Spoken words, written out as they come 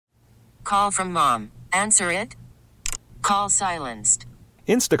Call from mom. Answer it. Call silenced.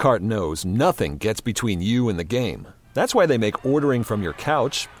 Instacart knows nothing gets between you and the game. That's why they make ordering from your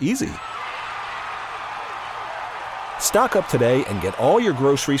couch easy. Stock up today and get all your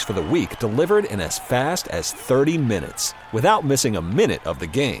groceries for the week delivered in as fast as 30 minutes without missing a minute of the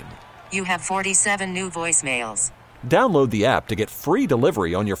game. You have 47 new voicemails. Download the app to get free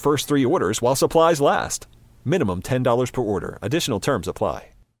delivery on your first 3 orders while supplies last. Minimum $10 per order. Additional terms apply.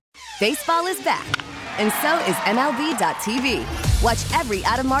 Baseball is back, and so is MLB.tv. Watch every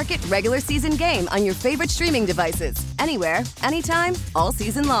out-of-market regular season game on your favorite streaming devices, anywhere, anytime, all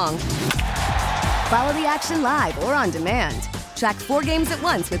season long. Follow the action live or on demand. Track 4 games at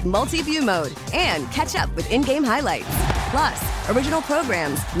once with multi-view mode and catch up with in-game highlights. Plus, original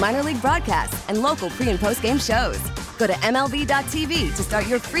programs, minor league broadcasts, and local pre- and post-game shows. Go to MLB.tv to start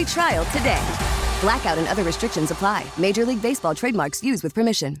your free trial today. Blackout and other restrictions apply. Major League Baseball trademarks used with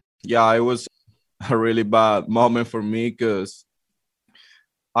permission. Yeah, it was a really bad moment for me because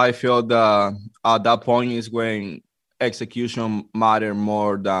I feel that at that point is when execution matter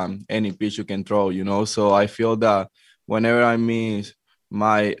more than any pitch you can throw, So I feel that whenever I miss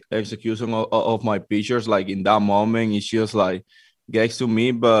my execution of my pitchers, like in that moment, it's just like gets to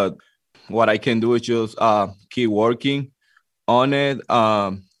me. But what I can do is just keep working on it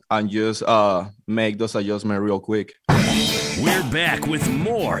and just make those adjustments real quick. We're back with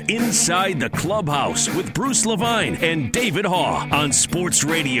more Inside the Clubhouse with Bruce Levine and David Haugh on Sports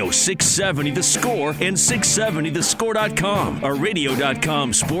Radio 670 The Score and 670thescore.com, a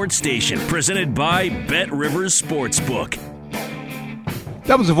radio.com sports station presented by Bet Rivers Sportsbook.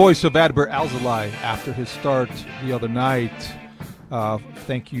 That was the voice of Adbert Alzolay after his start the other night.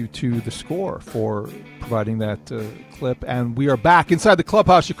 Thank you to The Score for providing that clip. And we are back inside the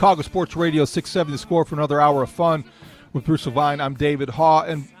Clubhouse, Chicago Sports Radio 670 The Score for another hour of fun with Bruce Levine. I'm David Haugh.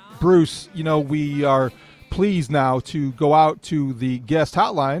 And Bruce, we are pleased now to go out to the guest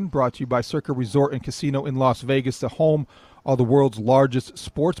hotline brought to you by Circa Resort and Casino in Las Vegas, the home of the world's largest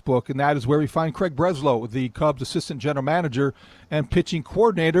sports book. And that is where we find Craig Breslow, the Cubs assistant general manager and pitching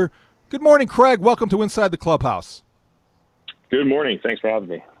coordinator. Good morning, Craig. Welcome to Inside the Clubhouse. Good morning. Thanks for having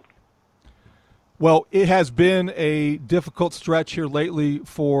me. Well, it has been a difficult stretch here lately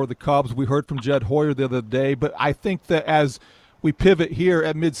for the Cubs. We heard from Jed Hoyer the other day, but I think that as we pivot here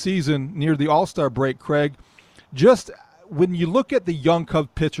at midseason near the All-Star break, Craig, just when you look at the young Cubs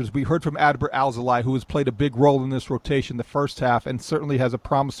pitchers, we heard from Adbert Alzolay, who has played a big role in this rotation the first half and certainly has a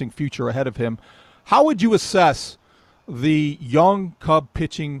promising future ahead of him. How would you assess the young Cub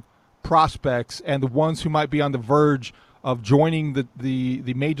pitching prospects and the ones who might be on the verge of joining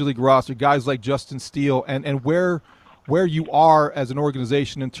the Major League roster, guys like Justin Steele, and where you are as an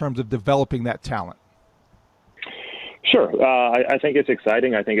organization in terms of developing that talent? Sure. I think it's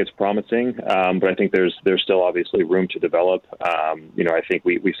exciting. I think it's promising, but I think there's still obviously room to develop. I think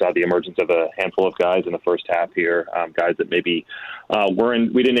we saw the emergence of a handful of guys in the first half here, guys that maybe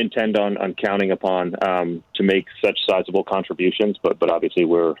we didn't intend on counting upon to make such sizable contributions, but obviously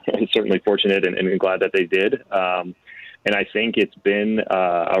we're certainly fortunate and glad that they did. And I think it's been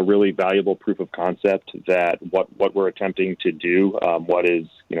a really valuable proof of concept that what we're attempting to do, what is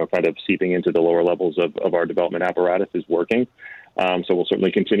kind of seeping into the lower levels of our development apparatus is working. So we'll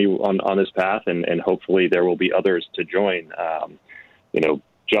certainly continue on this path, and hopefully there will be others to join.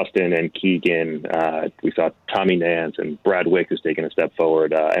 Justin and Keegan, we saw Tommy Nance and Brad Wick, who's taken a step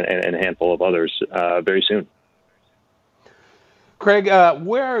forward, and a handful of others very soon. Craig,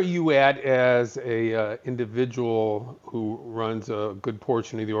 where are you at as a individual who runs a good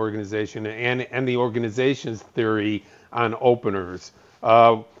portion of the organization and the organization's theory on openers?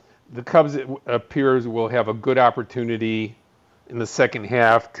 The Cubs, it appears, will have a good opportunity in the second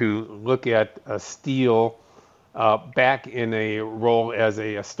half to look at Steele back in a role as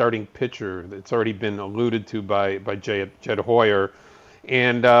a starting pitcher. That's already been alluded to by Jed Hoyer.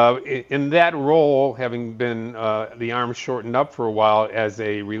 And in that role, having been the arm shortened up for a while as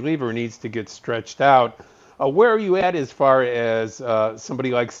a reliever, needs to get stretched out. Where are you at as far as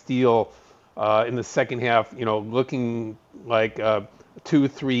somebody like Steele in the second half, looking like a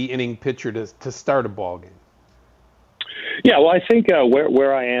 2-3 inning pitcher to start a ball game? Yeah, well, I think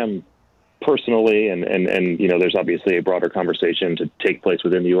where I am personally, and there's obviously a broader conversation to take place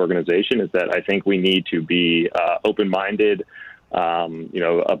within the organization, is that I think we need to be open-minded,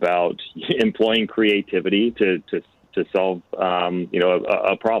 about employing creativity to solve,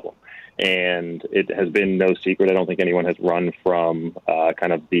 a problem. And it has been no secret. I don't think anyone has run from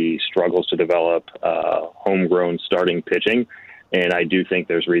kind of the struggles to develop homegrown starting pitching. And I do think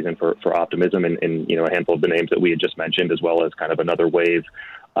there's reason for optimism in a handful of the names that we had just mentioned, as well as kind of another wave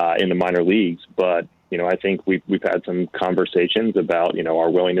in the minor leagues. But I think we've had some conversations about our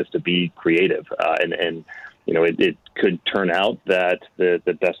willingness to be creative, and it could turn out that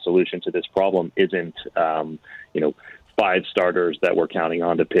the best solution to this problem isn't 5 starters that we're counting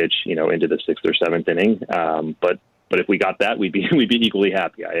on to pitch into the 6th or 7th inning. But if we got that, we'd be equally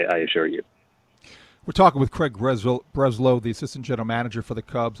happy. I assure you. We're talking with Craig Breslow, the assistant general manager for the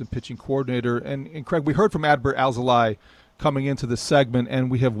Cubs and pitching coordinator. And Craig, we heard from Adbert Alzolay coming into this segment, and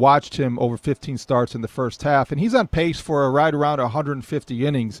we have watched him over 15 starts in the first half, and he's on pace for right around 150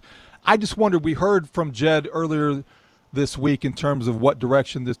 innings. I just wondered, we heard from Jed earlier this week in terms of what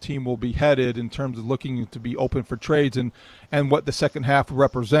direction this team will be headed in terms of looking to be open for trades and what the second half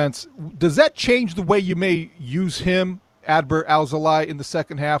represents. Does that change the way you may use him, Adbert Alzolay, in the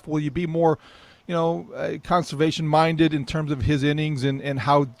second half? Will you be more conservation-minded in terms of his innings and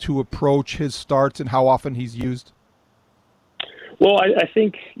how to approach his starts and how often he's used? Well, I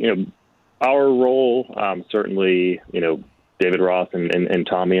think, our role, certainly, David Ross and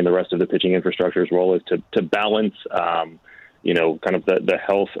Tommy and the rest of the pitching infrastructure's role is to balance, kind of the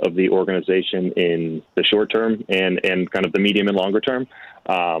health of the organization in the short term and kind of the medium and longer term.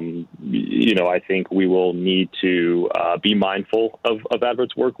 I think we will need to be mindful of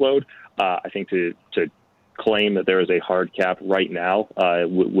Advert's workload. I think to claim that there is a hard cap right now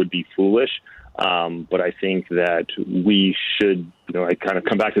would be foolish. But I think that we should, I kind of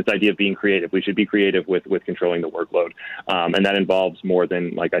come back to this idea of being creative. We should be creative with controlling the workload. And that involves more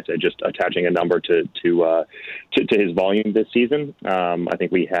than, like I said, just attaching a number to his volume this season. I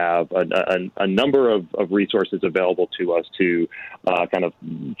think we have a number of resources available to us to kind of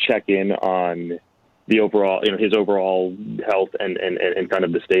check in on the overall, his overall health and kind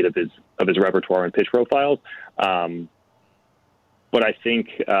of the state of his repertoire and pitch profiles. But I think,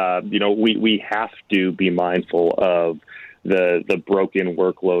 we have to be mindful of the broken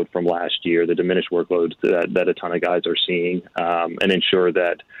workload from last year, the diminished workload that a ton of guys are seeing, and ensure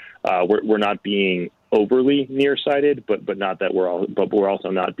that we're not being overly nearsighted, but not that we're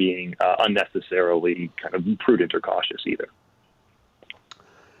also not being unnecessarily kind of prudent or cautious either.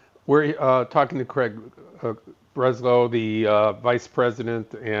 We're talking to Craig Breslow, the vice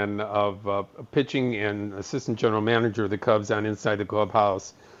president and of pitching and assistant general manager of the Cubs on Inside the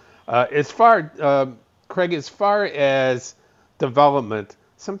Clubhouse. Craig, as far as development,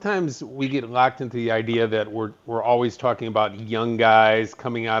 sometimes we get locked into the idea that we're always talking about young guys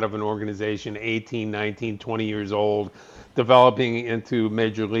coming out of an organization, 18, 19, 20 years old, developing into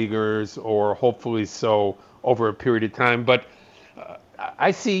major leaguers, or hopefully so over a period of time. But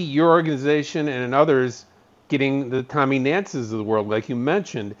I see your organization and others getting the Tommy Nances of the world, like you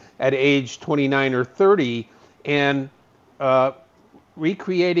mentioned, at age 29 or 30, and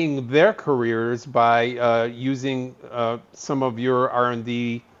recreating their careers by using some of your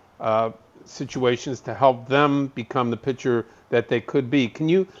R&D situations to help them become the pitcher that they could be. Can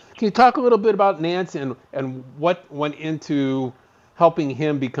you talk a little bit about Nance and what went into helping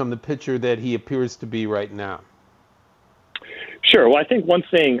him become the pitcher that he appears to be right now? Sure. Well, I think one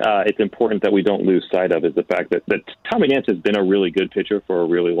thing it's important that we don't lose sight of is the fact that Tommy Nance has been a really good pitcher for a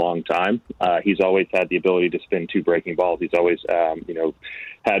really long time. He's always had the ability to spin 2 breaking balls. He's always,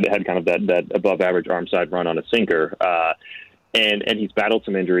 had kind of that above average arm side run on a sinker. And he's battled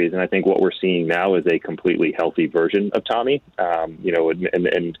some injuries. And I think what we're seeing now is a completely healthy version of Tommy,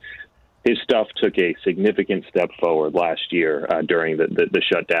 and his stuff took a significant step forward last year during the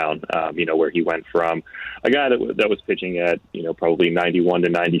shutdown, where he went from a guy that was pitching at, probably 91 to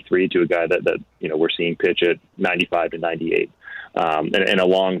 93 to a guy that we're seeing pitch at 95 to 98. And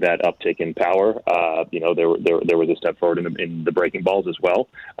along that uptick in power, there was a step forward in the breaking balls as well.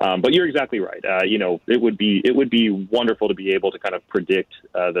 But you're exactly right. It would be wonderful to be able to kind of predict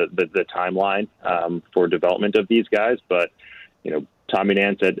the timeline for development of these guys. But, Tommy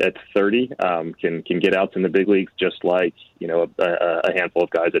Nance at 30 can get outs in the big leagues just like a handful of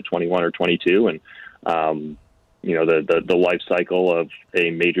guys at 21 or 22, and the life cycle of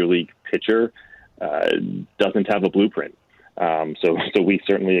a major league pitcher doesn't have a blueprint. So we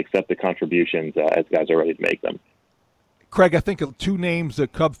certainly accept the contributions as guys are ready to make them. Craig, I think 2 names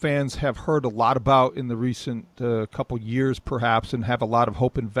that Cub fans have heard a lot about in the recent couple years, perhaps, and have a lot of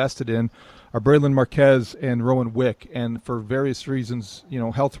hope invested in are Brailyn Marquez and Rowan Wick. And for various reasons,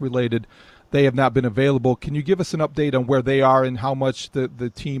 health-related, they have not been available. Can you give us an update on where they are and how much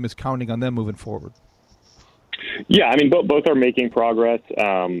the team is counting on them moving forward? Yeah, I mean, both are making progress.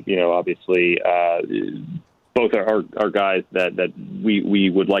 Obviously, both are guys that we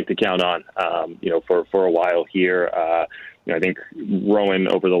would like to count on, for a while here. I think Rowan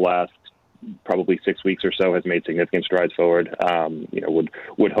over the last probably 6 weeks or so, has made significant strides forward.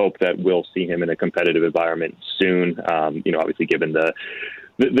 Would hope that we'll see him in a competitive environment soon. Obviously given the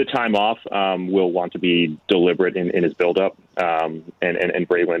time off, will want to be deliberate in his buildup, and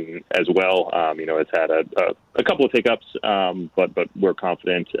Braylon as well. Has had a couple of hiccups, but we're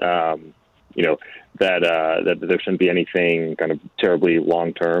confident, that there shouldn't be anything kind of terribly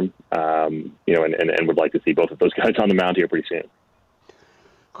long term, and would like to see both of those guys on the mound here pretty soon.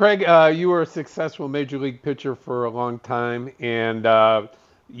 Craig, you were a successful major league pitcher for a long time, and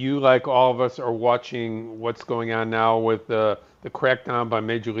you, like all of us, are watching what's going on now with the crackdown by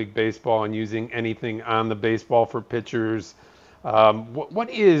Major League Baseball and using anything on the baseball for pitchers. What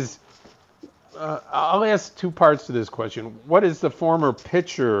is, I'll ask two parts to this question. What does the former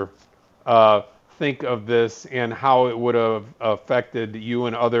pitcher think of this, and how it would have affected you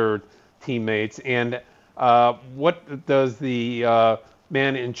and other teammates? And what does the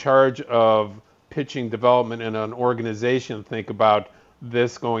man in charge of pitching development in an organization think about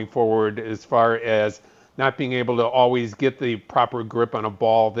this going forward, as far as not being able to always get the proper grip on a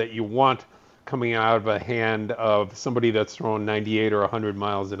ball that you want coming out of a hand of somebody that's throwing 98 or 100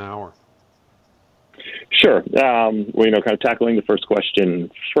 miles an hour? Sure. Kind of tackling the first question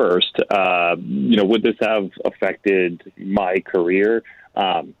first, would this have affected my career?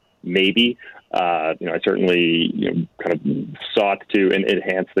 Maybe. I certainly, kind of sought to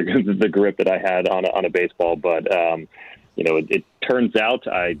enhance the grip that I had on a baseball, but, it turns out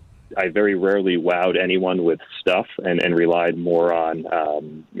I very rarely wowed anyone with stuff, and relied more on,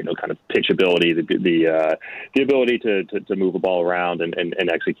 kind of pitchability, the ability to move a ball around and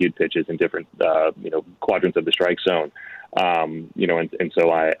execute pitches in different, quadrants of the strike zone. And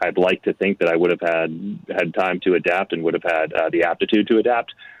so I'd like to think that I would have had time to adapt, and would have had the aptitude to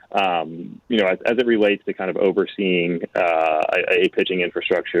adapt. As it relates to kind of overseeing a pitching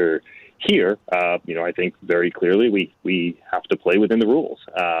infrastructure here, I think very clearly we have to play within the rules.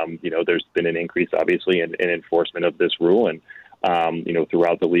 There's been an increase, obviously, in enforcement of this rule, and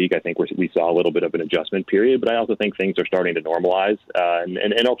throughout the league, I think we saw a little bit of an adjustment period, but I also think things are starting to normalize,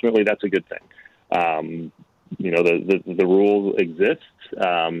 and ultimately that's a good thing. The rule exists.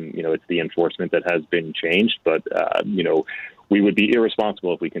 It's the enforcement that has been changed, but we would be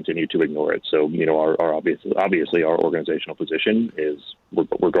irresponsible if we continue to ignore it. So, obviously our organizational position is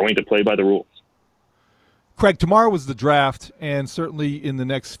we're going to play by the rules. Craig, tomorrow is the draft, and certainly in the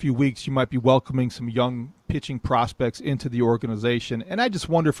next few weeks you might be welcoming some young pitching prospects into the organization. And I just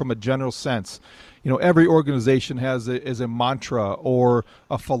wonder, from a general sense, every organization has a mantra or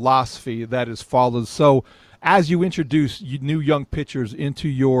a philosophy that is followed. So as you introduce new young pitchers into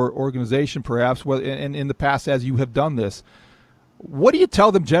your organization, perhaps, and in the past as you have done this, what do you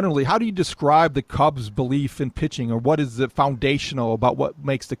tell them generally? How do you describe the Cubs' belief in pitching, or what is the foundational about what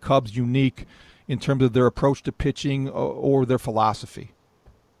makes the Cubs unique in terms of their approach to pitching or their philosophy?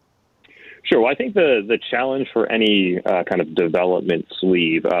 Sure. Well, I think the challenge for any kind of development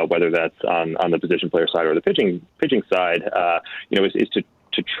sleeve, whether that's on the position player side or the pitching side, is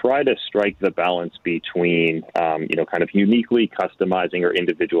to try to strike the balance between, kind of uniquely customizing or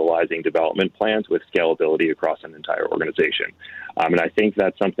individualizing development plans with scalability across an entire organization. And I think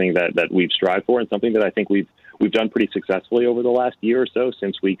that's something that we've strived for, and something that I think we've done pretty successfully over the last year or so,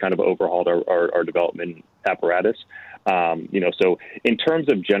 since we kind of overhauled our development apparatus. So in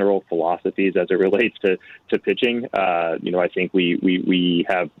terms of general philosophies as it relates to pitching, I think we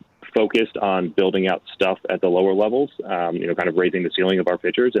have focused on building out stuff at the lower levels, kind of raising the ceiling of our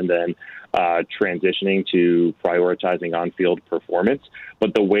pitchers, and then transitioning to prioritizing on-field performance.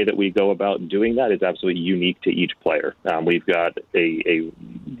 But the way that we go about doing that is absolutely unique to each player. We've got a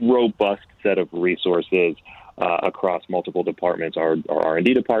robust set of resources across multiple departments, our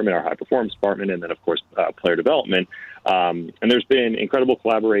R&D department, our high performance department, and then, of course, player development. And there's been incredible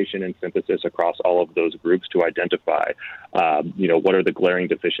collaboration and synthesis across all of those groups to identify, what are the glaring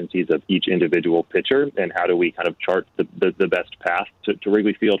deficiencies of each individual pitcher, and how do we kind of chart the best path to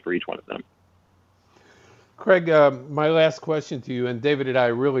Wrigley Field for each one of them. Craig, my last question to you, and David and I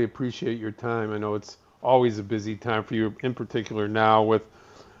really appreciate your time. I know it's always a busy time for you, in particular now with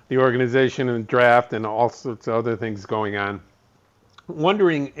the organization and draft and all sorts of other things going on.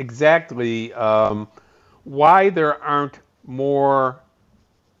 Wondering exactly why there aren't more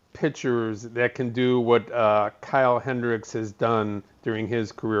pitchers that can do what Kyle Hendricks has done during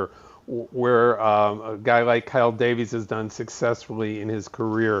his career, where a guy like Kyle Davies has done successfully in his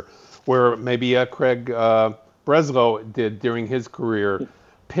career, where maybe Craig Breslow did during his career,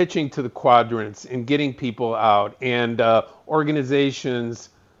 pitching to the quadrants and getting people out, and organizations'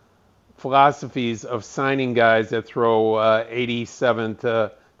 philosophies of signing guys that throw 87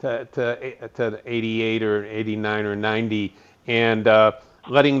 to to 88 or 89 or 90, and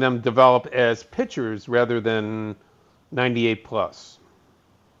letting them develop as pitchers rather than 98 plus?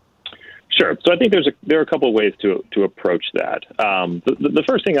 Sure. So I think there are a couple of ways to approach that. The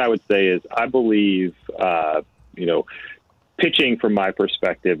first thing I would say is I believe, pitching from my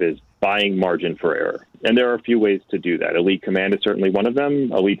perspective is buying margin for error. And there are a few ways to do that. Elite command is certainly one of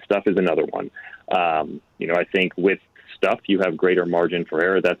them. Elite stuff is another one. I think with stuff, you have greater margin for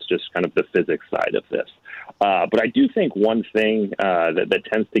error. That's just kind of the physics side of this. But I do think one thing that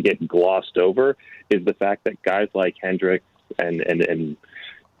tends to get glossed over is the fact that guys like Hendricks and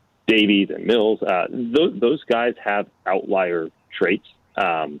Davies and Mills, those guys have outlier traits.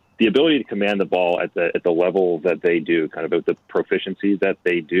 The ability to command the ball at the level that they do, kind of the proficiency that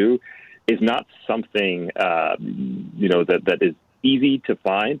they do, is not something that is easy to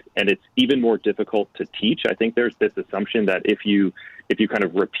find, and it's even more difficult to teach. I think there's this assumption that if you kind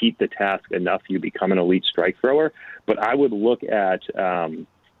of repeat the task enough, you become an elite strike thrower. But I would look at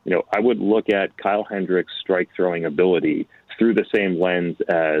Kyle Hendricks' strike throwing ability through the same lens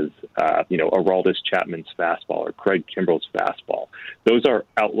as Aroldis Chapman's fastball or Craig Kimbrel's fastball. Those are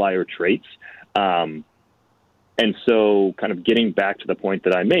outlier traits. And so kind of getting back to the point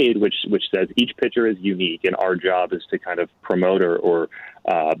that I made, which says each pitcher is unique, and our job is to kind of promote or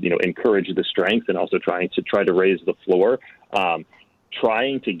encourage the strengths and also try to raise the floor.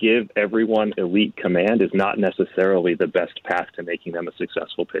 Trying to give everyone elite command is not necessarily the best path to making them a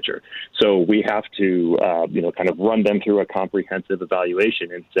successful pitcher. So we have to, kind of run them through a comprehensive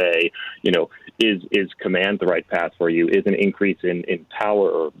evaluation and say, is command the right path for you? Is an increase in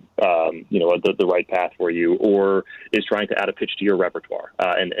power, the right path for you? Or is trying to add a pitch to your repertoire?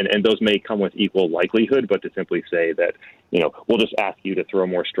 And those may come with equal likelihood, but to simply say that, we'll just ask you to throw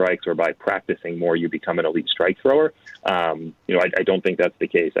more strikes, or by practicing more, you become an elite strike thrower. I don't think that's the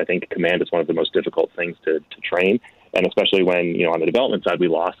case. I think command is one of the most difficult things to train, and especially when, on the development side, we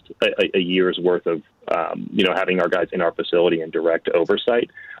lost a year's worth of, having our guys in our facility and direct oversight.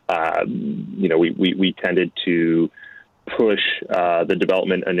 We tended to push the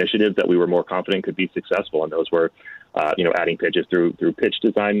development initiatives that we were more confident could be successful, and those were, adding pitches through pitch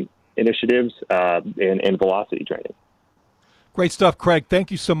design initiatives and velocity training. Great stuff, Craig. Thank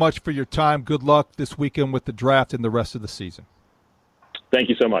you so much for your time. Good luck this weekend with the draft and the rest of the season. Thank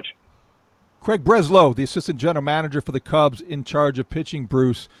you so much. Craig Breslow, the assistant general manager for the Cubs, in charge of pitching,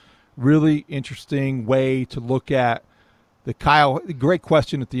 Bruce. Really interesting way to look at the Kyle. Great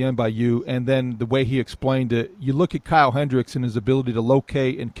question at the end by you, and then the way he explained it. You look at Kyle Hendricks and his ability to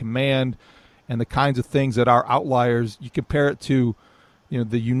locate and command and the kinds of things that are outliers. You compare it to,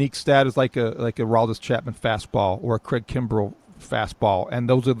 the unique status like a Aroldis Chapman fastball or a Craig Kimbrel fastball, and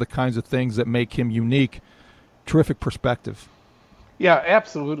those are the kinds of things that make him unique. Terrific perspective. Yeah,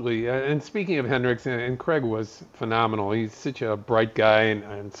 absolutely. And speaking of Hendricks, and Craig was phenomenal. He's such a bright guy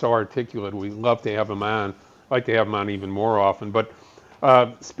and so articulate. We love to have him on. Like to have him on even more often. But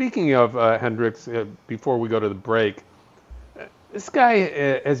speaking of Hendricks, before we go to the break, this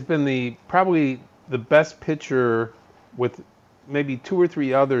guy has been probably the best pitcher with maybe two or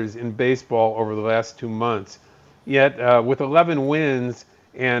three others in baseball over the last 2 months. Yet with 11 wins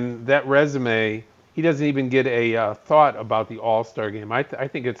and that resume, he doesn't even get a thought about the All-Star game. I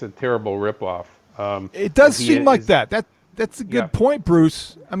think it's a terrible ripoff. It does seem like that. That's a good point,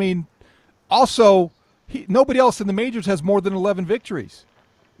 Bruce. I mean, also, nobody else in the majors has more than 11 victories.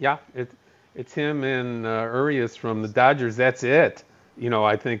 Yeah, it's him and Urias from the Dodgers. That's it.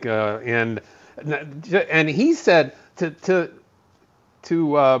 I think, and he said to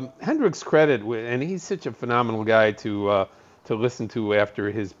Hendricks' credit, and he's such a phenomenal guy to listen to after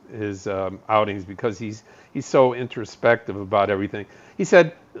his outings, because he's so introspective about everything. He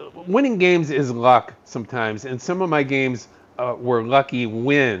said, winning games is luck sometimes, and some of my games were lucky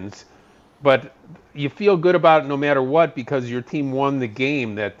wins, but you feel good about it no matter what because your team won the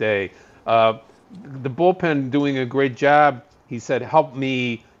game that day. The bullpen doing a great job, he said, helped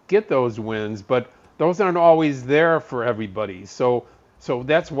me get those wins, but those aren't always there for everybody. So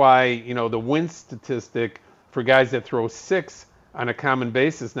that's why, the win statistic for guys that throw 6 on a common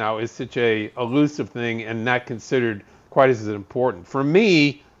basis now is such a elusive thing and not considered quite as important. For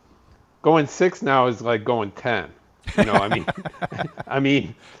me, going 6 now is like going 10. I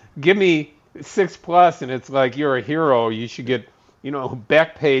mean, give me 6+ and it's like you're a hero. You should get,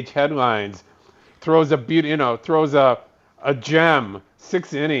 back page headlines. Throws a gem,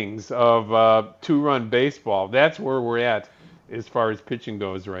 6 innings of 2-run baseball. That's where we're at as far as pitching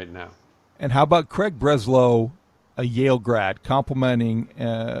goes right now. And how about Craig Breslow, a Yale grad, complimenting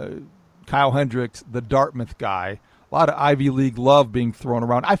Kyle Hendricks, the Dartmouth guy, A lot of Ivy League love being thrown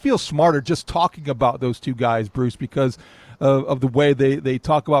around. I feel smarter just talking about those two guys, Bruce, because of the way they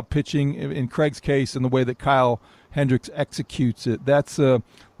talk about pitching in Craig's case and the way that Kyle Hendricks executes it. That's a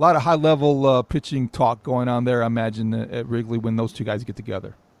lot of high-level pitching talk going on there, I imagine, at Wrigley when those two guys get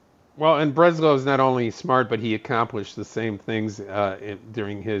together. Well, and Breslow is not only smart, but he accomplished the same things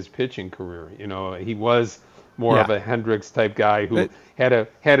during his pitching career. You know, he was more of a Hendricks-type guy who had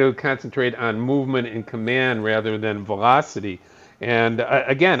to concentrate on movement and command rather than velocity. And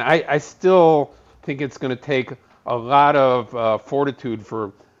again, I still think it's going to take a lot of fortitude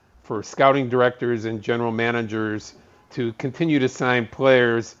for scouting directors and general managers to continue to sign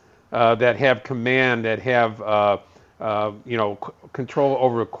players that have command, that have control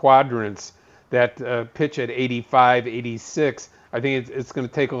over quadrants, that pitch at 85, 86. I think it's going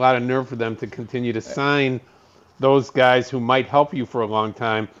to take a lot of nerve for them to continue to sign those guys who might help you for a long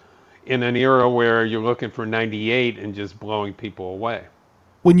time in an era where you're looking for 98 and just blowing people away.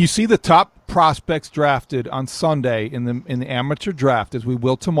 When you see the top prospects drafted on Sunday in the amateur draft, as we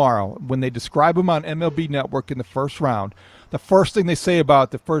will tomorrow, when they describe them on MLB Network in the first round, the first thing they say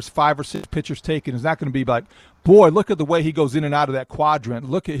about the first 5 or 6 pitchers taken is not going to be like, boy, look at the way he goes in and out of that quadrant.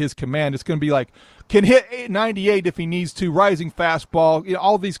 Look at his command. It's going to be like, can hit 98 if he needs to, rising fastball,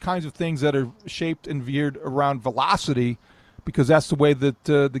 all these kinds of things that are shaped and veered around velocity, because that's the way that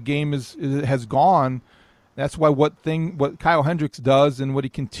the game has gone. That's why what Kyle Hendricks does and what he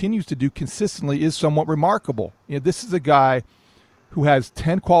continues to do consistently is somewhat remarkable. You know, this is a guy who has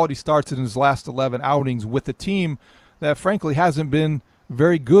 10 quality starts in his last 11 outings with a team that, frankly, hasn't been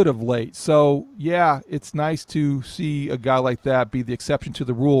very good of late. So, yeah, it's nice to see a guy like that be the exception to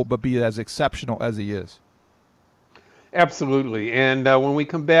the rule, but be as exceptional as he is. Absolutely. And when we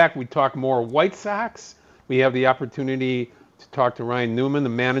come back, we talk more White Sox. We have the opportunity to talk to Ryan Newman, the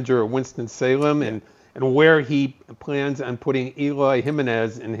manager of Winston-Salem, and where he plans on putting Eloy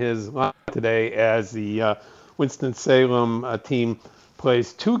Jimenez in his line today as the Winston-Salem team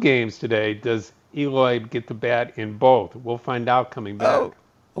plays 2 games today. Does Eloy get to bat in both? We'll find out coming back.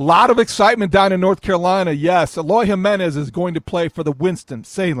 A lot of excitement down in North Carolina, yes. Eloy Jimenez is going to play for the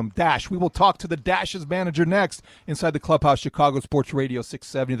Winston-Salem Dash. We will talk to the Dash's manager next inside the Clubhouse, Chicago Sports Radio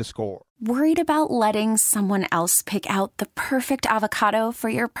 670 The Score. Worried about letting someone else pick out the perfect avocado for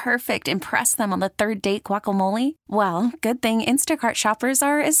your perfect impress them on the third date guacamole? Well, good thing Instacart shoppers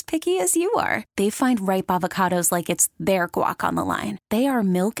are as picky as you are. They find ripe avocados like it's their guac on the line. They are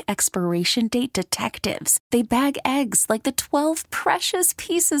milk expiration date detectives. They bag eggs like the 12 precious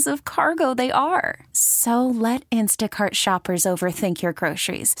pieces of cargo they are. So let Instacart shoppers overthink your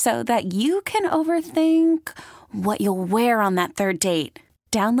groceries so that you can overthink what you'll wear on that third date.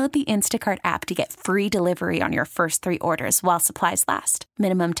 Download the Instacart app to get free delivery on your first 3 orders while supplies last.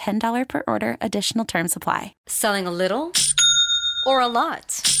 Minimum $10 per order. Additional terms apply. Selling a little or a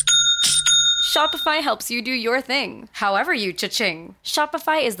lot? Shopify helps you do your thing, however you cha-ching.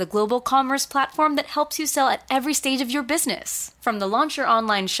 Shopify is the global commerce platform that helps you sell at every stage of your business. From the launch your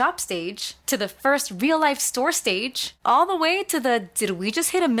online shop stage, to the first real-life store stage, all the way to the did we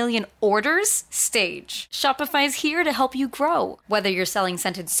just hit 1 million orders stage. Shopify is here to help you grow. Whether you're selling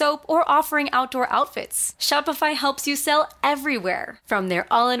scented soap or offering outdoor outfits, Shopify helps you sell everywhere. From their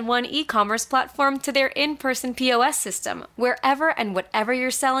all-in-one e-commerce platform to their in-person POS system, wherever and whatever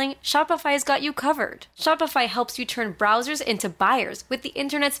you're selling, Shopify's got you covered. Shopify helps you turn browsers into buyers with the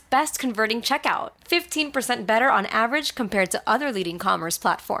internet's best converting checkout. 15% better on average compared to other leading commerce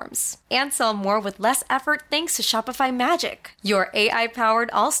platforms. And sell more with less effort thanks to Shopify Magic, your AI-powered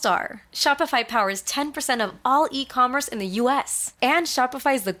all-star. Shopify powers 10% of all e-commerce in the U.S. And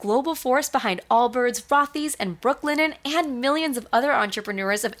Shopify is the global force behind Allbirds, Rothy's, and Brooklinen, and millions of other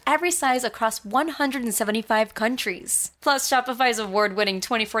entrepreneurs of every size across 175 countries. Plus, Shopify's award-winning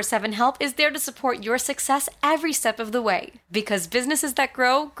 24/7 help is there to support your success every step of the way. Because businesses that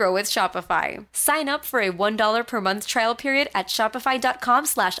grow, grow with Shopify. Sign up for a $1 per month trial period at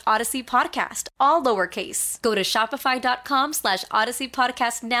shopify.com/Odyssey Podcast, all lowercase. Go to shopify.com/Odyssey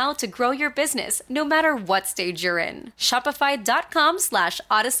Podcast now to grow your business, no matter what stage you're in.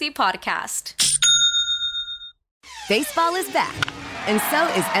 Shopify.com/Odyssey Podcast. Baseball is back, and so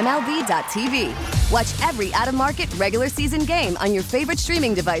is MLB.tv. Watch every out-of-market regular season game on your favorite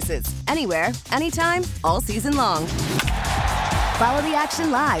streaming devices, anywhere, anytime, all season long. Follow the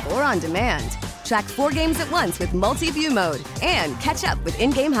action live or on demand. Track 4 games at once with multi-view mode and catch up with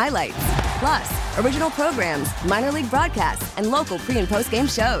in-game highlights. Plus, original programs, minor league broadcasts, and local pre- and post-game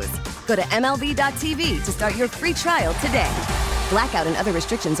shows. Go to MLB.tv to start your free trial today. Blackout and other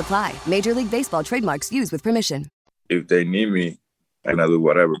restrictions apply. Major League Baseball trademarks used with permission. If they need me, I can do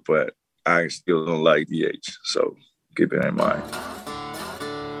whatever, but I still don't like DH. So keep it in mind.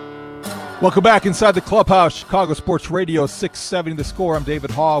 Welcome back inside the clubhouse, Chicago Sports Radio 670 The Score. I'm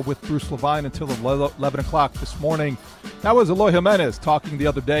David Haugh with Bruce Levine until 11 o'clock this morning. That was Eloy Jimenez talking the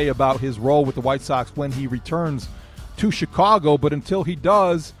other day about his role with the White Sox when he returns to Chicago. But until he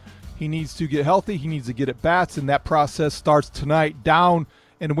does, he needs to get healthy. He needs to get at bats, and that process starts tonight down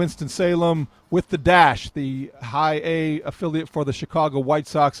in Winston-Salem with the Dash, the high A affiliate for the Chicago White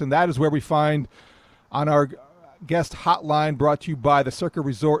Sox. And that is where we find on our guest hotline, brought to you by the Circa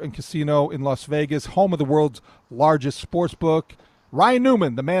Resort and Casino in Las Vegas, home of the world's largest sports book. Ryan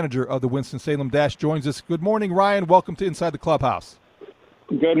Newman, the manager of the Winston-Salem Dash, joins us. Good morning, Ryan. Welcome to Inside the Clubhouse.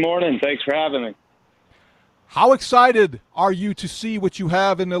 Good morning. Thanks for having me. How excited are you to see what you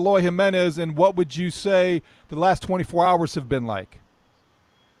have in Eloy Jimenez, and what would you say the last 24 hours have been like?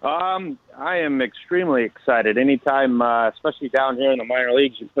 I am extremely excited. Anytime, especially down here in the minor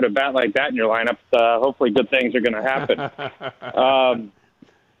leagues, you put a bat like that in your lineup, hopefully good things are going to happen.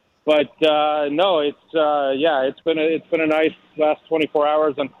 No, it's been a nice last 24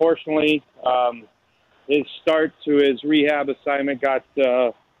 hours. Unfortunately, his start to his rehab assignment got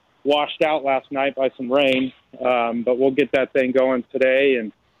washed out last night by some rain, but we'll get that thing going today,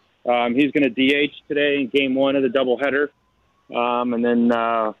 and he's going to DH today in Game 1 of the doubleheader. And then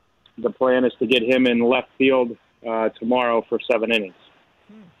the plan is to get him in left field tomorrow for 7 innings.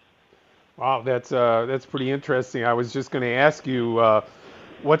 Wow, that's pretty interesting. I was just going to ask you,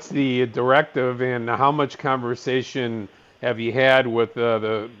 what's the directive, and how much conversation have you had with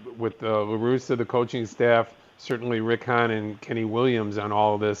the La Russa, the coaching staff, certainly Rick Hahn and Kenny Williams on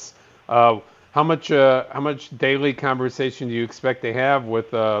all of this? How much daily conversation do you expect to have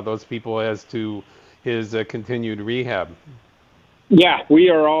with those people as to his continued rehab? Yeah, we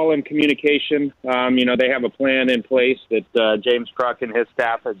are all in communication. They have a plan in place that James Kruk and his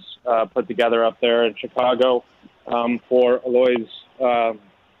staff has put together up there in Chicago for Eloy's,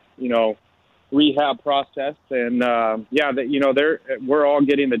 rehab process. And we're all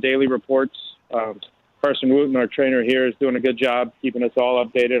getting the daily reports. Carson Wooten, our trainer here, is doing a good job keeping us all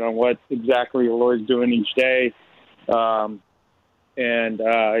updated on what exactly Eloy's doing each day.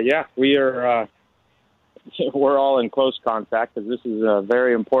 We are. We're all in close contact because this is a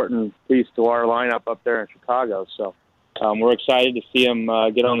very important piece to our lineup up there in Chicago. So we're excited to see him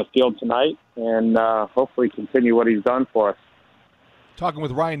get on the field tonight and hopefully continue what he's done for us. Talking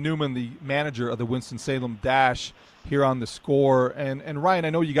with Ryan Newman, the manager of the Winston-Salem Dash, here on The Score. And Ryan, I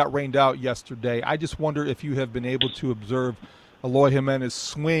know you got rained out yesterday. I just wonder if you have been able to observe Eloy Jimenez's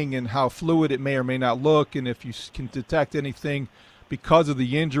swing and how fluid it may or may not look, and if you can detect anything because of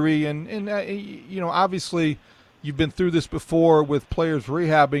the injury. And obviously you've been through this before with players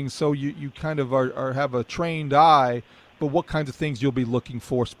rehabbing, so you kind of are have a trained eye, but what kinds of things you'll be looking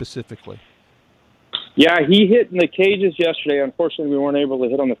for specifically? Yeah, he hit in the cages yesterday. Unfortunately, we weren't able to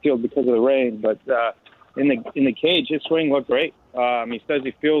hit on the field because of the rain, but in the cage, his swing looked great. He says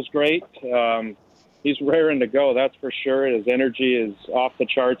he feels great. He's raring to go, that's for sure. His energy is off the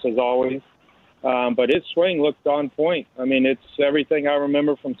charts as always. But his swing looked on point. I mean, it's everything I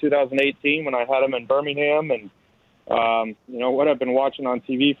remember from 2018 when I had him in Birmingham and, what I've been watching on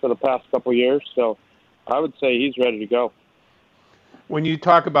TV for the past couple of years. So I would say he's ready to go. When you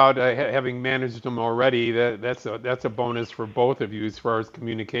talk about having managed him already, that's a bonus for both of you as far as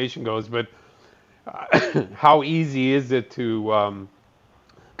communication goes. But how easy is it to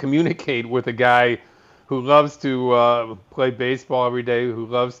communicate with a guy who loves to play baseball every day, who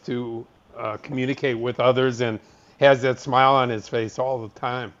loves to communicate with others and has that smile on his face all the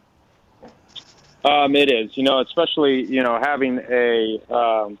time? It is, especially, having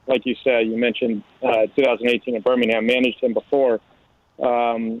like you said, you mentioned 2018 in Birmingham, managed him before,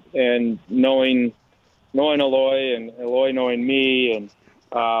 and knowing Eloy and Eloy knowing me, and,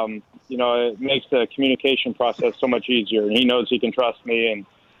 it makes the communication process so much easier. And he knows he can trust me and,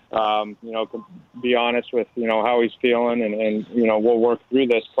 can be honest with, how he's feeling, and we'll work through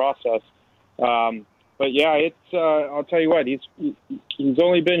this process. But yeah, it's, I'll tell you what, he's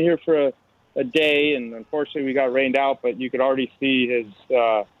only been here for a day, and unfortunately we got rained out, but you could already see his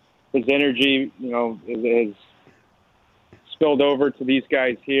energy, is spilled over to these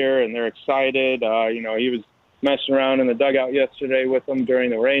guys here, and they're excited. He was messing around in the dugout yesterday with them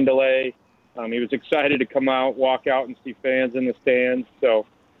during the rain delay. He was excited to come out, walk out and see fans in the stands. So,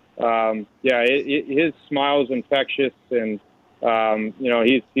 his smile is infectious, and,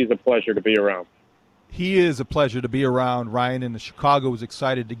 he's a pleasure to be around. He is a pleasure to be around, Ryan, and Chicago is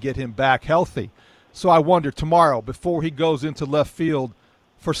excited to get him back healthy. So I wonder, tomorrow, before he goes into left field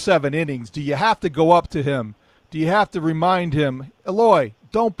for 7 innings, do you have to go up to him? Do you have to remind him, Eloy,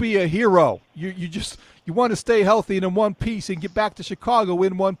 don't be a hero. you want to stay healthy and in one piece and get back to Chicago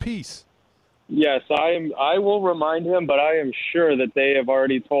in one piece. Yes, I will remind him, but I am sure that they have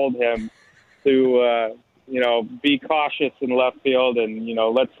already told him to, be cautious in left field and,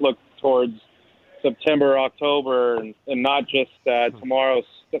 let's look towards September, October, and not just tomorrow's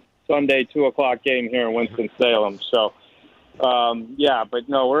Sunday 2:00 game here in Winston-Salem. So, but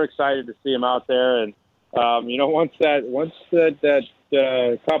no, we're excited to see him out there. And, once that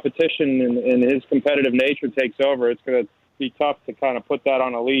competition and his competitive nature takes over, it's going to be tough to kind of put that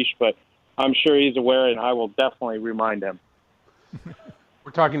on a leash, but I'm sure he's aware, and I will definitely remind him.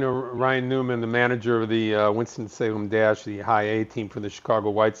 We're talking to Ryan Newman, the manager of the Winston-Salem Dash, the high A team for the Chicago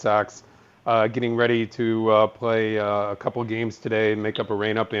White Sox, getting ready to play a couple games today and make up a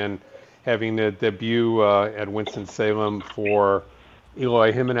rain-up in having the debut at Winston-Salem for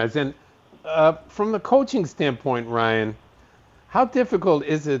Eloy Jimenez. And from the coaching standpoint, Ryan, how difficult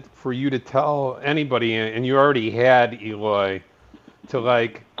is it for you to tell anybody, and you already had Eloy, to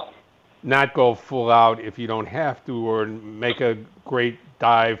not go full out if you don't have to, or make a great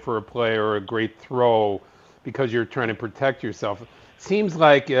dive for a play or a great throw because you're trying to protect yourself? It seems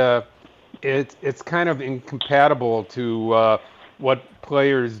like it's kind of incompatible to what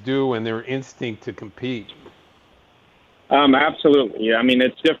players do and their instinct to compete. Absolutely. I mean,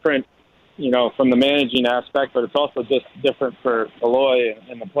 it's different, from the managing aspect, but it's also just different for Eloy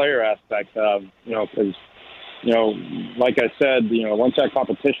and the player aspect of, because like I said, once that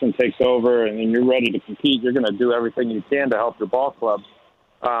competition takes over and you're ready to compete, you're going to do everything you can to help your ball club.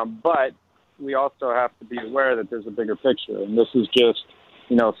 But we also have to be aware that there's a bigger picture. And this is just,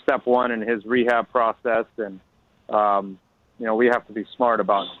 step one in his rehab process. And, we have to be smart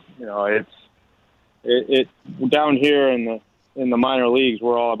about it. It's down here in the minor leagues,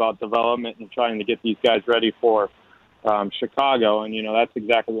 we're all about development and trying to get these guys ready for Chicago, and that's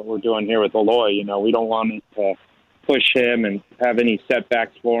exactly what we're doing here with Eloy. We don't want to push him and have any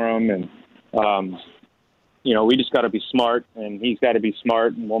setbacks for him, and we just got to be smart, and he's got to be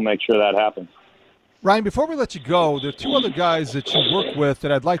smart, and we'll make sure that happens. Ryan, before we let you go, there are two other guys that you work with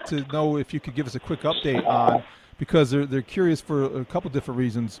that I'd like to know if you could give us a quick update on, because they're curious for a couple different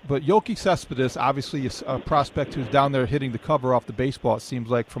reasons. But Yoelqui Cespedes, obviously a prospect who's down there hitting the cover off the baseball, it seems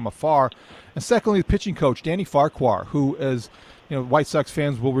like, from afar. And secondly, the pitching coach, Danny Farquhar, who, as White Sox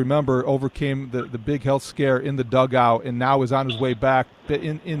fans will remember, overcame the big health scare in the dugout and now is on his way back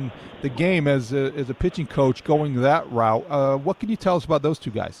in the game as a pitching coach going that route. What can you tell us about those two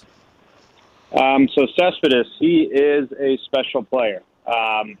guys? So Cespedes, he is a special player.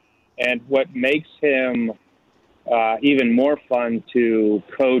 And what makes him even more fun to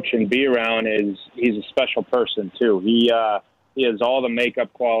coach and be around is he's a special person too. He has all the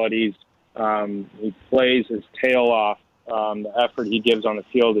makeup qualities. He plays his tail off. The effort he gives on the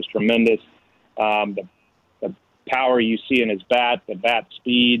field is tremendous. The power you see in his bat, the bat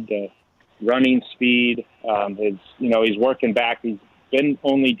speed, the running speed. He's working back. He's been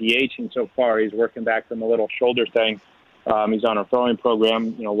only DHing so far. He's working back from a little shoulder thing. He's on a throwing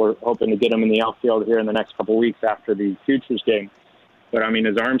program. We're hoping to get him in the outfield here in the next couple of weeks after the Futures game. But,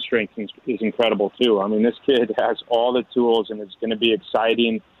 his arm strength is incredible, too. This kid has all the tools, and it's going to be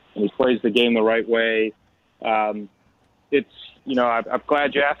exciting, and he plays the game the right way. I'm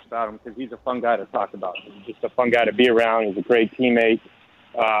glad you asked about him because he's a fun guy to talk about. He's just a fun guy to be around. He's a great teammate.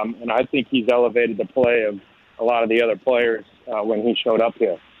 And I think he's elevated the play of a lot of the other players when he showed up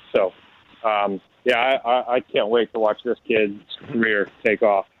here. So, I can't wait to watch this kid's career take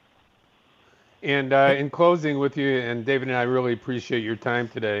off. And in closing with you, and David and I really appreciate your time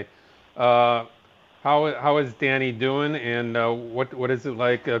today. How is Danny doing, and what is it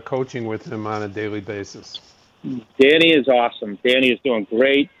like coaching with him on a daily basis? Danny is awesome. Danny is doing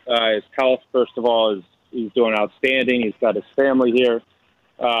great. His health, first of all, he's doing outstanding. He's got his family here,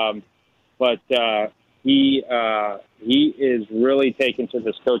 but he is really taken to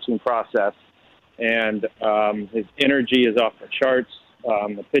this coaching process. And his energy is off the charts.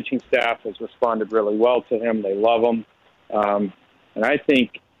 The pitching staff has responded really well to him. They love him. And I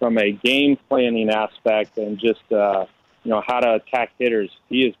think from a game planning aspect and just, how to attack hitters,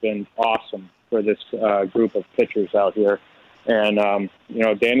 he has been awesome for this group of pitchers out here. And,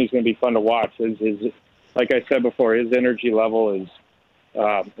 Danny's going to be fun to watch. Like I said before, his energy level is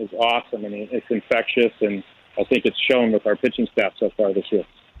awesome, and it's infectious. And I think it's shown with our pitching staff so far this year.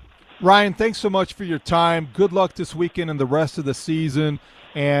 Ryan, thanks so much for your time. Good luck this weekend and the rest of the season.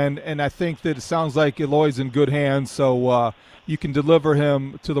 And I think that it sounds like Eloy's in good hands, so you can deliver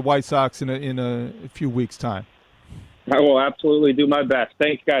him to the White Sox in a few weeks' time. I will absolutely do my best.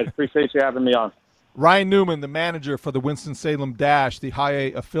 Thanks, guys. Appreciate you having me on. Ryan Newman, the manager for the Winston-Salem Dash, the high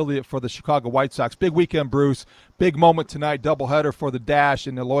A affiliate for the Chicago White Sox. Big weekend, Bruce. Big moment tonight, doubleheader for the Dash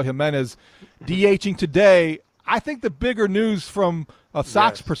and Eloy Jimenez DHing today. I think the bigger news from a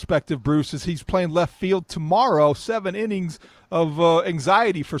Sox perspective, Bruce, is he's playing left field tomorrow, 7 innings of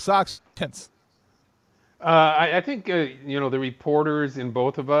anxiety for Sox fans. I think, the reporters in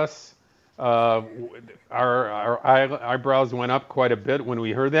both of us, our eyebrows went up quite a bit when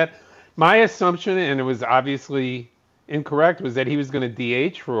we heard that. My assumption, and it was obviously incorrect, was that he was going to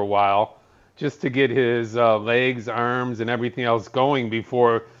DH for a while just to get his legs, arms, and everything else going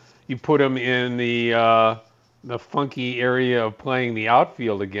before you put him in the funky area of playing the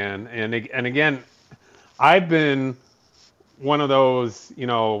outfield again. And again, I've been one of those,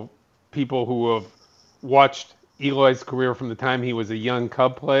 people who have watched Eloy's career from the time he was a young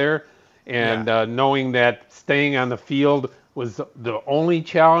Cub player, and knowing that staying on the field was the only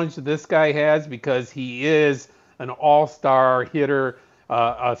challenge that this guy has, because he is an all-star hitter,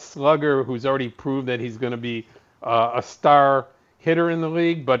 a slugger who's already proved that he's going to be a star hitter in the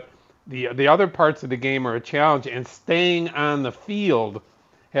league. But the other parts of the game are a challenge, and staying on the field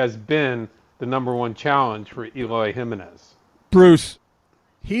has been the number one challenge for Eloy Jimenez. Bruce,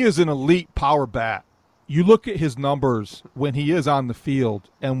 he is an elite power bat. You look at his numbers when he is on the field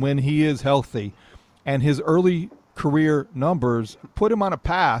and when he is healthy, and his early career numbers put him on a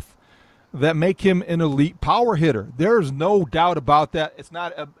path that make him an elite power hitter. There's no doubt about that. It's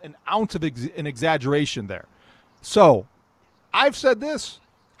not an ounce of an exaggeration there. So I've said this,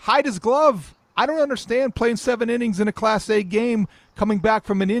 hide his glove. I don't understand playing 7 innings in a Class A game, coming back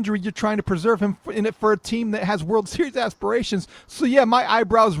from an injury. You're trying to preserve him in it for a team that has World Series aspirations. So yeah, my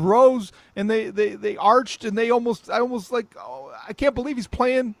eyebrows rose and they arched, and I can't believe he's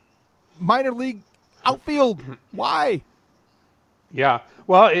playing minor league outfield. Why? Yeah,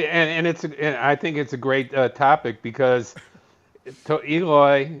 well, and I think it's a great topic, because to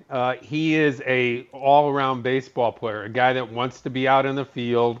Eloy, he is a all-around baseball player, a guy that wants to be out in the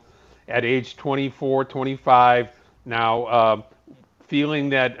field at age 24, 25 now, feeling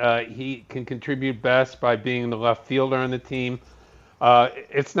that he can contribute best by being the left fielder on the team.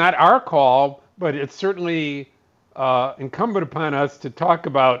 It's not our call, but it's certainly incumbent upon us to talk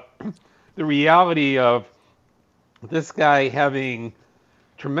about the reality of this guy having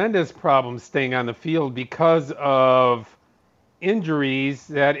tremendous problems staying on the field because of injuries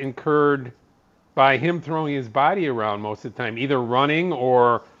that incurred by him throwing his body around most of the time, either running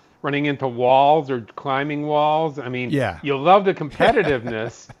or running into walls or climbing walls. I mean, you love the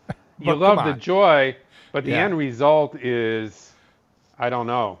competitiveness, you love the joy, but the end result is, I don't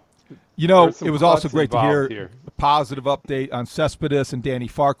know. It was also great to hear the positive update on Cespedes and Danny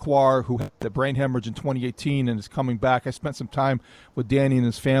Farquhar, who had the brain hemorrhage in 2018 and is coming back. I spent some time with Danny and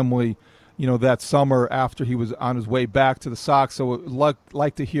his family, that summer after he was on his way back to the Sox. So I'd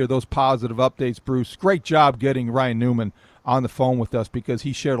like to hear those positive updates, Bruce. Great job getting Ryan Newman on the phone with us, because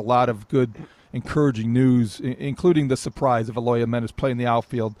he shared a lot of good, encouraging news, including the surprise of Eloy Jimenez playing the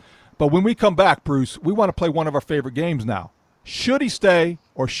outfield. But when we come back, Bruce, we want to play one of our favorite games now. Should he stay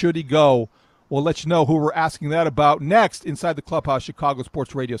or should he go? We'll let you know who we're asking that about next inside the Clubhouse, Chicago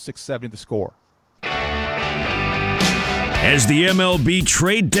Sports Radio 670 The Score. As the MLB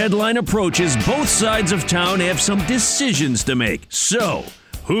trade deadline approaches, both sides of town have some decisions to make. So,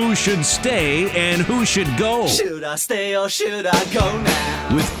 who should stay and who should go? Should I stay or should I go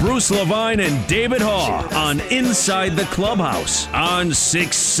now? With Bruce Levine and David Haugh on Inside the Clubhouse on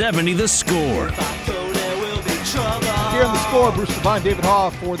 670 The Score. Here in The Score, Bruce Levine, David Haugh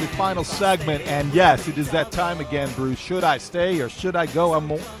for the final segment. And yes, it is that time again, Bruce. Should I stay or should I go? I'm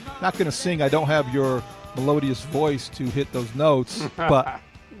not going to sing. I don't have your melodious voice to hit those notes, but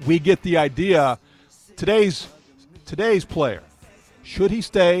we get the idea. Today's player, should he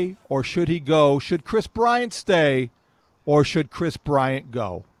stay or should he go? Should Kris Bryant stay or should Kris Bryant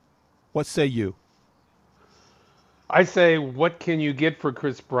go? What say you? I say, what can you get for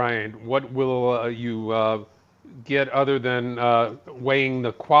Kris Bryant? What will you get other than weighing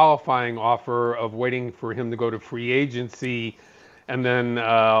the qualifying offer of waiting for him to go to free agency and then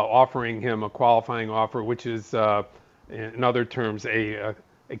offering him a qualifying offer, which is, in other terms, a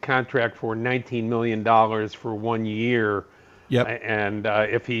contract for $19 million for 1 year. Yep. And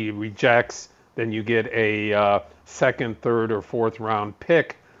if he rejects, then you get a second, third, or fourth round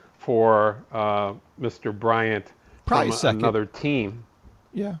pick for Mr. Bryant probably from another team.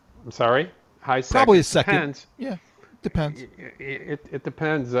 Yeah. I'm sorry? High second. Probably a second. Depends. Yeah, depends. It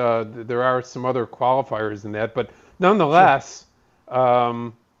depends. There are some other qualifiers in that, but nonetheless,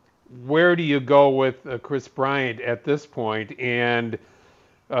 where do you go with Kris Bryant at this point? And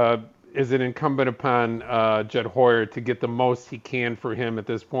is it incumbent upon Jed Hoyer to get the most he can for him at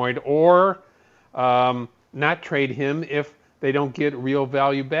this point, or not trade him if they don't get real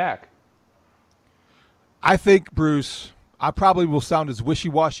value back? I think, Bruce, I probably will sound as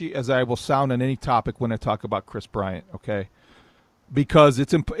wishy-washy as I will sound on any topic when I talk about Kris Bryant, okay? Because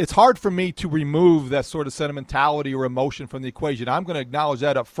it's hard for me to remove that sort of sentimentality or emotion from the equation. I'm going to acknowledge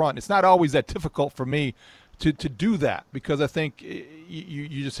that up front. It's not always that difficult for me to do that, because I think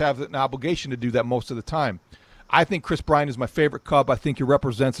you just have an obligation to do that most of the time. I think Kris Bryant is my favorite Cub. I think he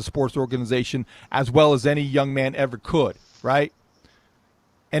represents a sports organization as well as any young man ever could, right?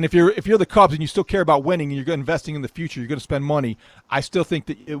 And if you're the Cubs and you still care about winning and you're investing in the future, you're going to spend money, I still think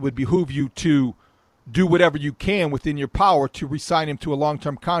that it would behoove you to do whatever you can within your power to re-sign him to a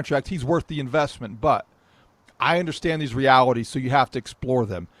long-term contract. He's worth the investment, but I understand these realities, so you have to explore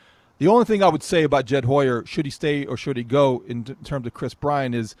them. The only thing I would say about Jed Hoyer, should he stay or should he go in terms of Kris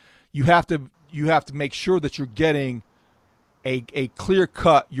Bryant, is you have to make sure that you're getting a clear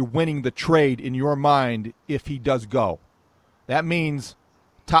cut, you're winning the trade in your mind if he does go. That means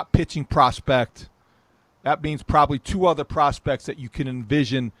top pitching prospect. That means probably two other prospects that you can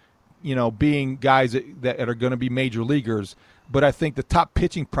envision, being guys that are going to be major leaguers. But I think the top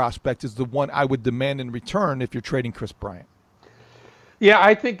pitching prospect is the one I would demand in return if you're trading Kris Bryant. Yeah,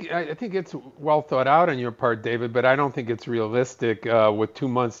 I think it's well thought out on your part, David, but I don't think it's realistic with 2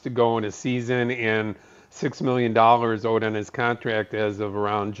 months to go in a season and $6 million owed on his contract as of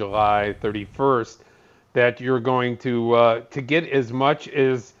around July 31st, that you're going to get as much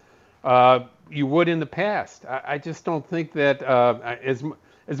as you would in the past. I just don't think that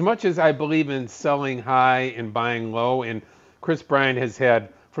as much as I believe in selling high and buying low, and Kris Bryant has had,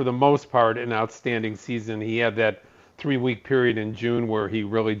 for the most part, an outstanding season. He had that 3-week period in June where he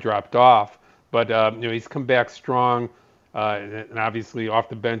really dropped off, but he's come back strong, and obviously off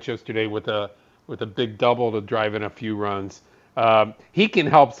the bench yesterday with a big double to drive in a few runs. He can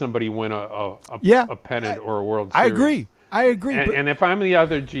help somebody win a pennant or a World Series. I agree. And if I'm the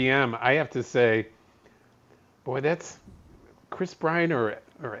other GM, I have to say, boy, that's Kris Bryant or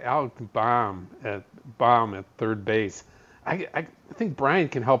Alec Bohm at third base. I think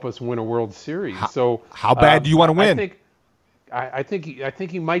Bryant can help us win a World Series. How bad do you want to win? I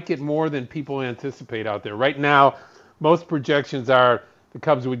think he might get more than people anticipate out there. Right now, most projections are the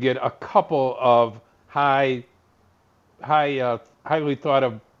Cubs would get a couple of highly thought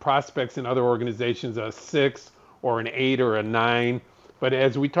of prospects in other organizations, a 6 or an 8 or a 9. But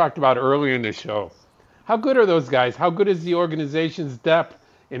as we talked about earlier in the show, how good are those guys? How good is the organization's depth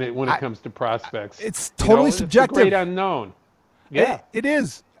in it when it comes to prospects? It's totally subjective. It's a great unknown. Yeah, it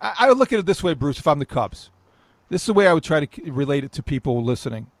is. I would look at it this way, Bruce, if I'm the Cubs. This is the way I would try to relate it to people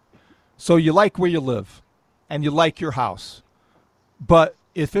listening. So you like where you live and you like your house. But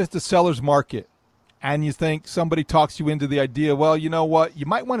if it's the seller's market and you think somebody talks you into the idea, well, you know what, you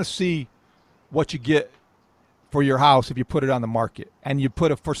might want to see what you get for your house if you put it on the market, and you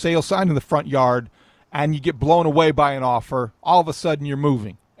put a for sale sign in the front yard and you get blown away by an offer, all of a sudden you're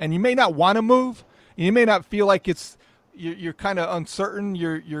moving. And you may not want to move, and you may not feel like you're kind of uncertain,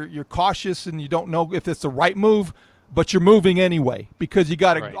 you're cautious, and you don't know if it's the right move, but you're moving anyway because you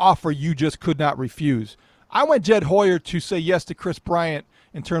got an offer you just could not refuse. I want Jed Hoyer to say yes to Kris Bryant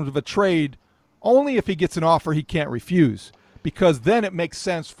in terms of a trade only if he gets an offer he can't refuse, because then it makes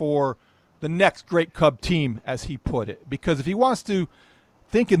sense for the next great Cub team, as he put it. Because if he wants to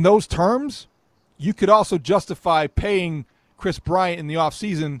think in those terms, you could also justify paying Kris Bryant in the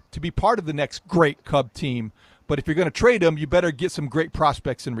offseason to be part of the next great Cub team. But if you're going to trade him, you better get some great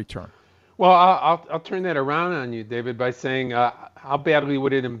prospects in return. Well, I'll turn that around on you, David, by saying how badly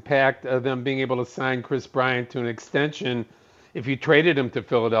would it impact them being able to sign Kris Bryant to an extension if you traded him to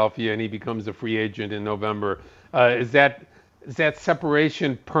Philadelphia and he becomes a free agent in November? Is that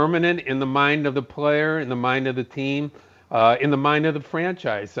separation permanent in the mind of the player, in the mind of the team, in the mind of the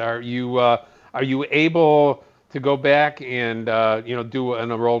franchise? Are you able to go back and do an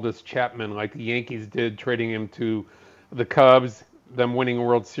Aroldis Chapman like the Yankees did, trading him to the Cubs, them winning a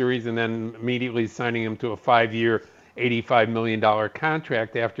World Series, and then immediately signing him to a 5-year, $85 million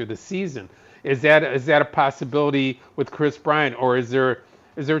contract after the season? Is that a possibility with Kris Bryant, or is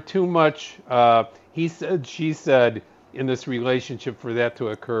there too much he said, she said in this relationship for that to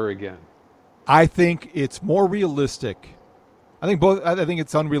occur again? I think it's more realistic. I think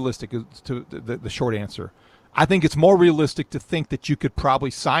it's unrealistic to the short answer. I think it's more realistic to think that you could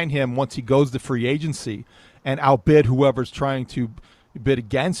probably sign him once he goes to free agency and outbid whoever's trying to bid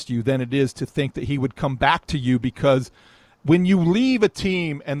against you than it is to think that he would come back to you, because when you leave a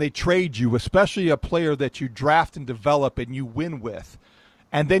team and they trade you, especially a player that you draft and develop and you win with,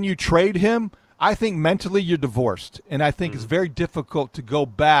 and then you trade him, I think mentally you're divorced. And I think it's very difficult to go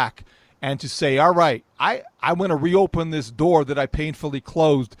back and to say, all right, I want to reopen this door that I painfully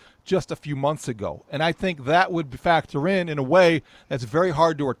closed just a few months ago. And I think that would factor in a way that's very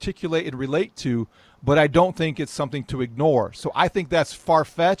hard to articulate and relate to, but I don't think it's something to ignore. So I think that's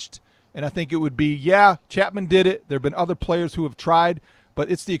far-fetched, and I think it would be, yeah, Chapman did it. There have been other players who have tried, but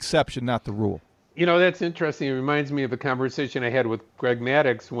it's the exception, not the rule. You know, that's interesting. It reminds me of a conversation I had with Greg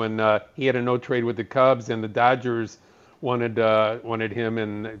Maddux when he had a no trade with the Cubs and the Dodgers wanted him,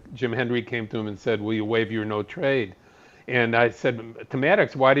 and Jim Hendry came to him and said, will you waive your no trade? And I said to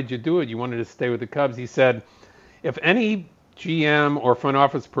Maddux, why did you do it? You wanted to stay with the Cubs. He said, if any GM or front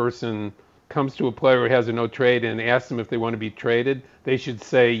office person comes to a player who has a no trade and asks them if they want to be traded, they should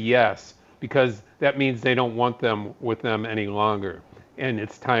say yes, because that means they don't want them with them any longer, and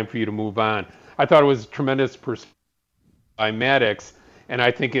it's time for you to move on. I thought it was a tremendous perspective by Maddux, and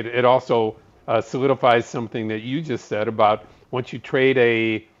I think it also solidifies something that you just said about once you trade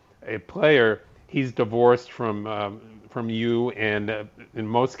a player, he's divorced from you, and in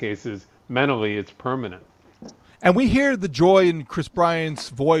most cases, mentally, it's permanent. And we hear the joy in Kris Bryant's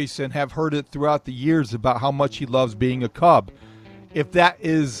voice and have heard it throughout the years about how much he loves being a Cub. If that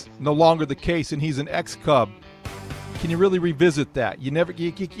is no longer the case and he's an ex-Cub, can you really revisit that? You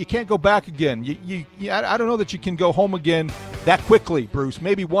can't go back again. I don't know that you can go home again that quickly, Bruce.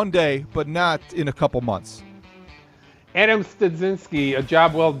 Maybe one day, but not in a couple months. Adam Studzinski, a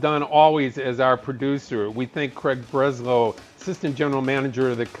job well done always as our producer. We thank Craig Breslow, assistant general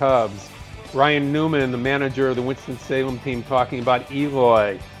manager of the Cubs. Ryan Newman, the manager of the Winston-Salem team, talking about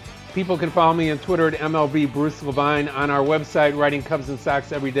Eloy. People can follow me on Twitter at MLB Bruce Levine, on our website, writing Cubs and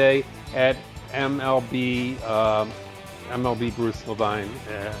Sox every day at MLB Bruce Levine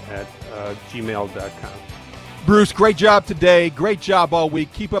at gmail.com. Bruce, great job today. Great job all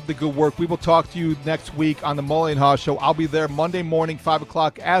week. Keep up the good work. We will talk to you next week on the Mully and Haw Show. I'll be there Monday morning, 5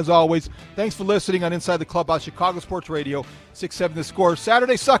 o'clock, as always. Thanks for listening on Inside the Clubhouse, Chicago Sports Radio, 6-7 The Score.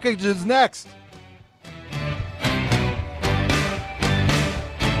 Saturday Suckage is next.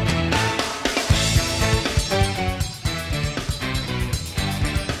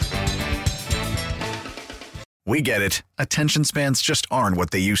 We get it. Attention spans just aren't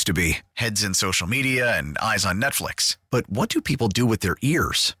what they used to be. Heads in social media and eyes on Netflix. But what do people do with their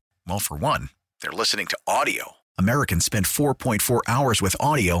ears? Well, for one, they're listening to audio. Americans spend 4.4 hours with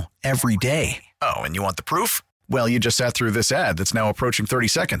audio every day. Oh, and you want the proof? Well, you just sat through this ad that's now approaching 30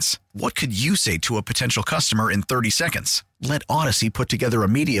 seconds. What could you say to a potential customer in 30 seconds? Let Odyssey put together a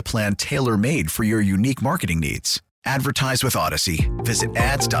media plan tailor-made for your unique marketing needs. Advertise with Odyssey. Visit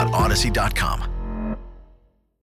ads.odyssey.com.